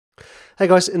Hey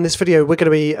guys, in this video we're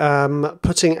going to be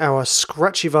putting our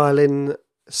scratchy violin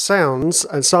sounds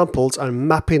and samples and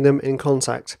mapping them in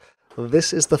Kontakt.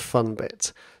 This is the fun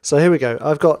bit. So here we go.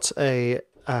 I've got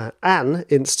an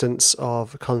instance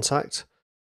of Kontakt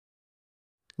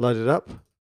loaded up.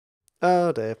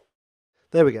 Oh dear.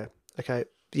 There we go. Okay.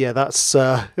 Yeah, that's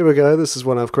here we go. This is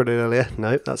one I've created earlier.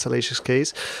 No, that's Alicia's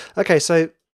keys. Okay, so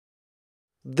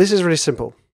this is really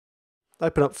simple.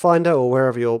 Open up Finder or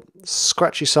wherever your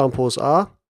scratchy samples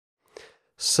are,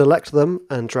 select them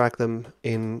and drag them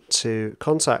into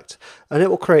Kontakt, and it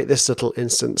will create this little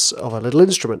instance of a little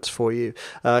instrument for you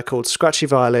called Scratchy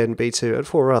Violin B2 and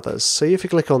 4 others. So if you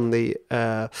click on the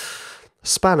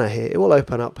spanner here, it will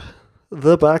open up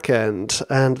the back end,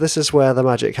 and this is where the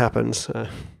magic happens.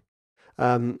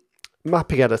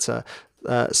 Mapping editor.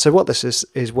 So what this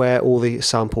is where all the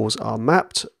samples are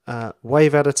mapped.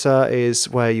 Wave editor is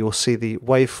where you'll see the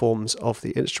waveforms of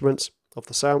the instruments, of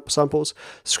the samples.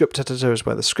 Script editor is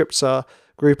where the scripts are.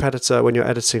 Group editor when you're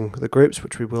editing the groups,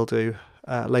 which we will do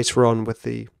later on with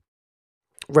the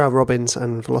round robins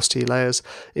and velocity layers.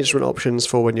 Instrument options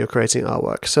for when you're creating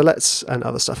artwork. So and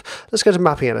other stuff. Let's go to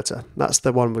mapping editor. That's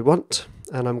the one we want.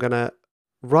 And I'm going to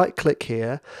right click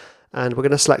here and we're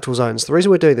going to select all zones. The reason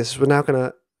we're doing this is we're now going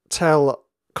to tell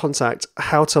Kontakt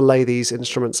how to lay these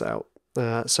instruments out.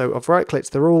 So I've right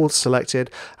clicked, they're all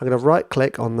selected. I'm going to right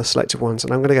click on the selected ones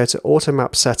and I'm going to go to Auto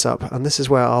Map Setup, and this is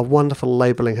where our wonderful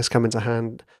labeling has come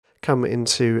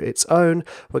into its own.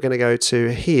 We're going to go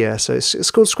to here, so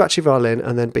it's called Scratchy Violin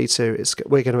and then B2.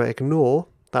 We're going to ignore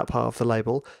that part of the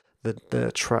label,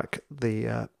 the track,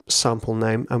 the sample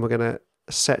name, and we're going to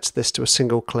set this to a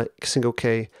single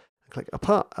key. Click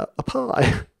apply,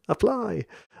 and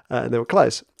then we'll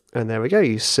close. And there we go,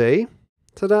 you see,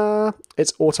 ta-da!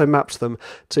 It's auto-mapped them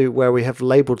to where we have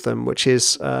labelled them, which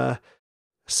is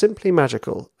simply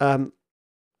magical.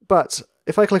 But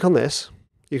if I click on this,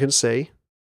 you can see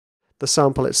the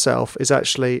sample itself is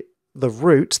actually the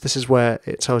root. This is where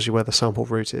it tells you where the sample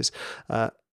root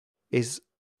is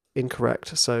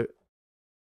incorrect. So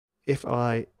if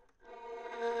I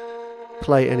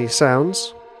play any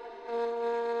sounds,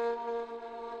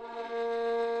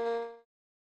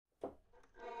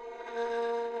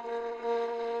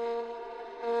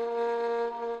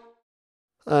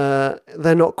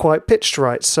 they're not quite pitched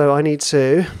right, so I need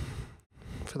to,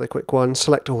 for the quick one,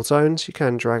 select all zones. You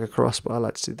can drag across, but I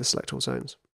like to do the select all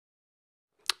zones.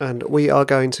 And we are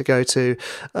going to go to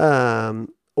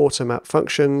auto map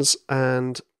functions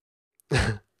and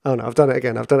oh no, I've done it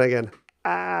again.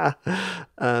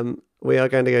 We are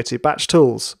going to go to batch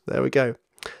tools. There we go.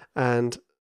 And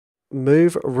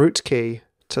move root key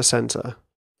to center.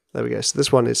 There we go. So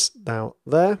this one is now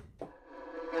there.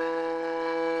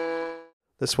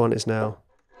 This one is now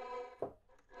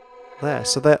there.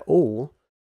 So they're all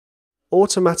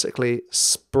automatically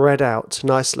spread out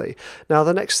nicely. Now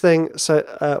the next thing,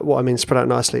 what I mean spread out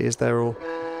nicely is they're all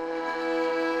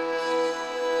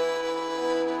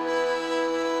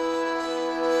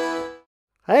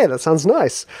hey, that sounds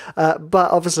nice. But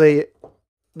obviously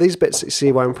these bits that you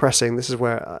see where I'm pressing, this is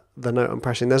where the note I'm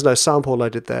pressing, there's no sample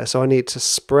loaded there, so I need to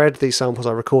spread these samples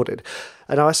I recorded.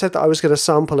 And I said that I was going to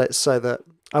sample it so that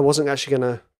I wasn't actually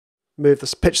going to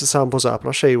pitch the samples up, and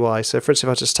I'll show you why. So for instance, if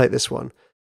I just take this one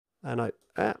and I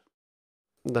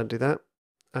don't do that,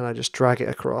 and I just drag it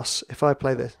across. If I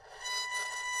play this,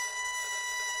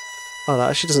 oh, that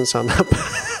actually doesn't sound that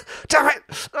bad. Damn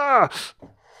it! Ah!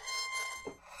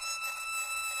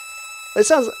 It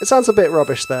sounds a bit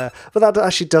rubbish there, but that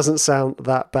actually doesn't sound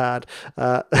that bad.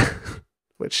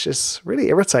 Which is really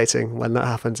irritating when that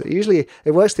happens. It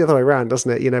works the other way around,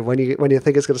 doesn't it? You know, when you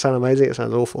think it's going to sound amazing, it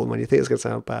sounds awful, and when you think it's going to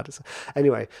sound bad,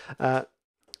 anyway.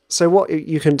 So what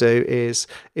you can do is,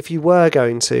 if you were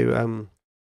going to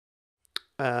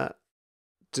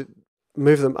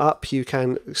move them up, you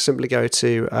can simply go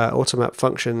to Auto Map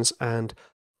Functions and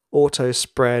Auto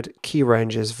Spread Key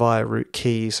Ranges via root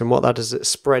keys. And what that does, it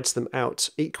spreads them out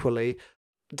equally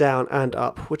down and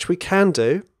up, which we can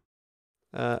do.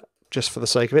 Just for the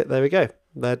sake of it, there we go.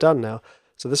 They're done now.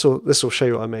 So this will show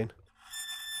you what I mean.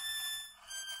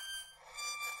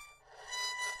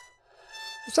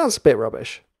 It sounds a bit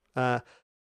rubbish.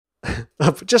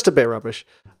 Just a bit rubbish.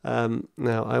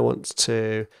 Now I want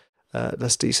to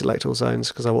let's deselect all zones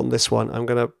because I want this one. I'm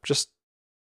gonna just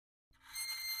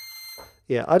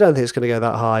I don't think it's going to go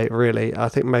that high really. I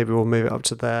think maybe we'll move it up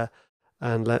to there,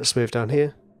 and let's move down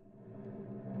here.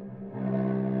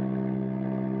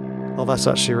 Oh, that's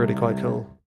actually really quite cool.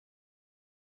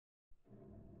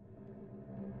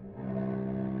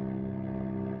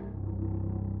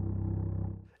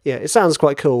 Yeah, it sounds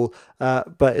quite cool,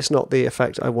 but it's not the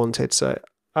effect I wanted, so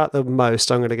at the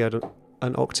most, I'm going to go to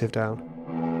an octave down.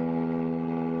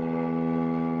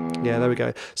 Yeah, there we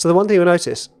go. So the one thing you'll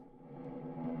notice,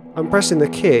 I'm pressing the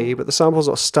key, but the sample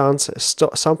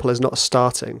is not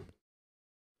starting.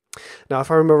 Now, if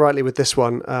I remember rightly with this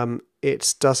one,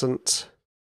 it doesn't...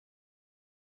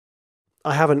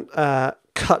 I haven't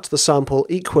cut the sample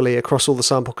equally across all the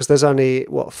sample because there's only,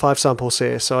 what, 5 samples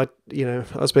here, so I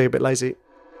was being a bit lazy.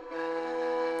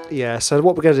 Yeah, so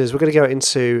what we're going to do is we're going to go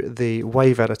into the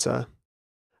wave editor,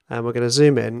 and we're going to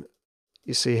zoom in.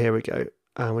 You see, here we go,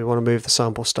 and we want to move the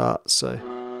sample start, so...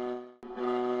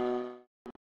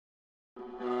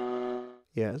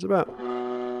 Yeah, it's about... I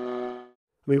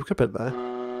mean, we could put it there.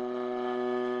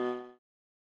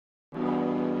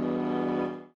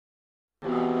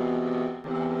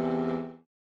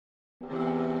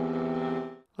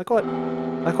 I quite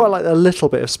like a little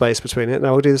bit of space between it.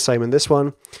 Now we'll do the same in this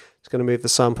one. It's going to move the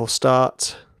sample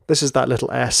start. This is that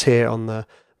little S here on the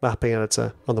mapping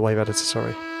editor, on the wave editor,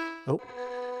 sorry. Oh.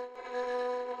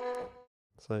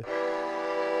 So...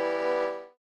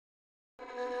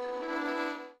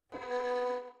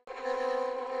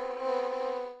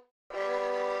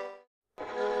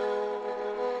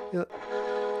 Yeah,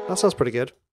 that sounds pretty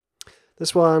good.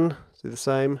 This one, do the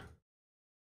same.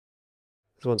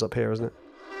 This one's up here, isn't it?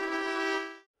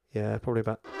 Yeah, probably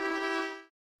about...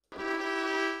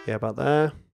 Yeah, about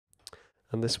there.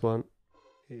 And this one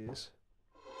is...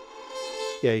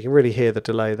 Yeah, you can really hear the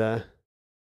delay there.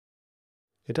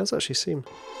 It does actually seem...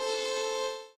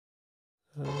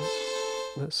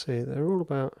 let's see, they're all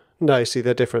about... No, you see,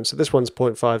 they're different. So this one's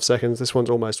 0.5 seconds, this one's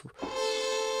almost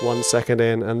 1 second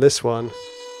in, and this one...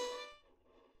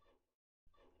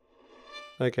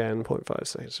 Again, 0.5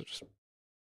 seconds.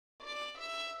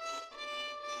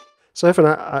 So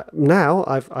for now,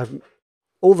 I've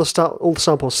all the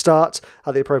samples start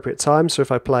at the appropriate time. So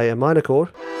if I play a minor chord,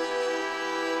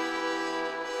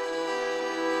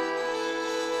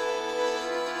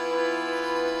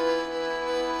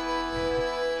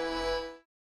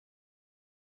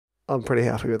 I'm pretty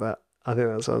happy with that. I think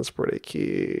that sounds pretty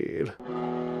cute.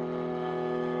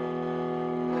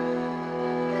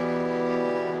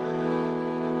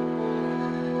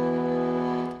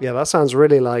 Yeah, that sounds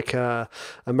really like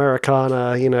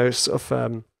Americana, you know, sort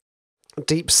of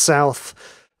deep south.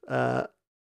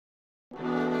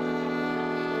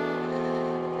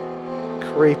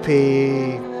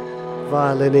 Creepy,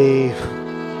 violin-y.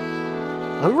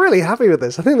 I'm really happy with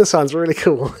this. I think this sounds really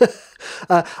cool.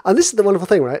 And this is the wonderful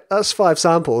thing, right? That's 5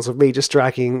 samples of me just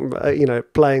dragging,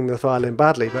 playing the violin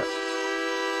badly. But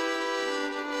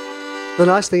the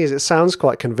nice thing is it sounds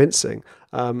quite convincing.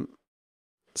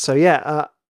 So yeah,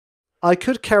 I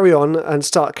could carry on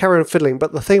fiddling,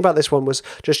 but the thing about this one was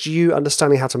just you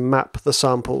understanding how to map the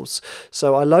samples.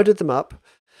 So I loaded them up.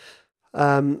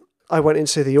 I went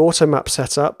into the auto map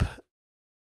setup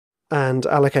and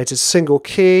allocated single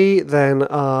key. Then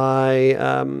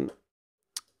I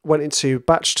went into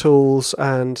batch tools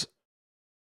and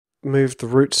moved the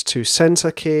root to center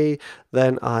key.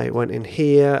 Then I went in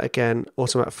here, again,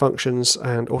 auto map functions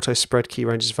and auto spread key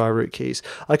ranges via root keys.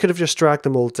 I could have just dragged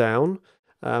them all down.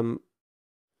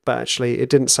 But actually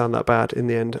it didn't sound that bad in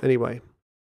the end anyway.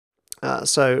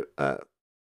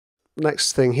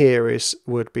 Next thing here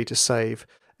would be to save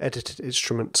edited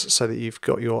instruments so that you've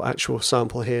got your actual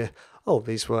sample here. Oh,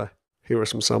 here are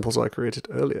some samples I created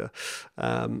earlier.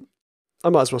 I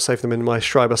might as well save them in my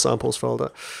Schrieber samples folder.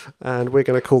 And we're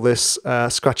going to call this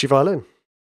Scratchy Violin.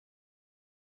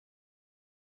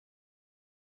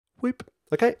 Whoop.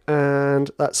 Okay, and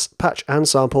that's patch and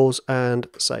samples and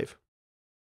save.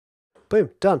 Boom,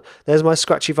 done. There's my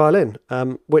Scratchy Violin,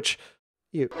 which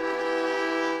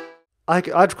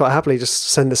I'd quite happily just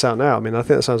send this out now. I mean, I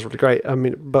think that sounds really great. I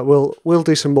mean, but we'll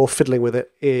do some more fiddling with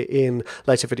it in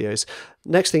later videos.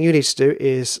 Next thing you need to do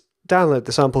is download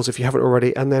the samples if you haven't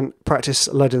already, and then practice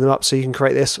loading them up so you can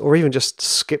create this, or even just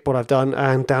skip what I've done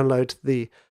and download the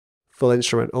full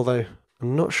instrument. Although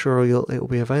I'm not sure it will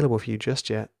be available for you just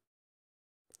yet,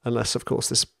 unless of course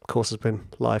this course has been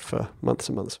live for months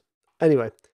and months.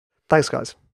 Anyway. Thanks,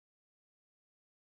 guys.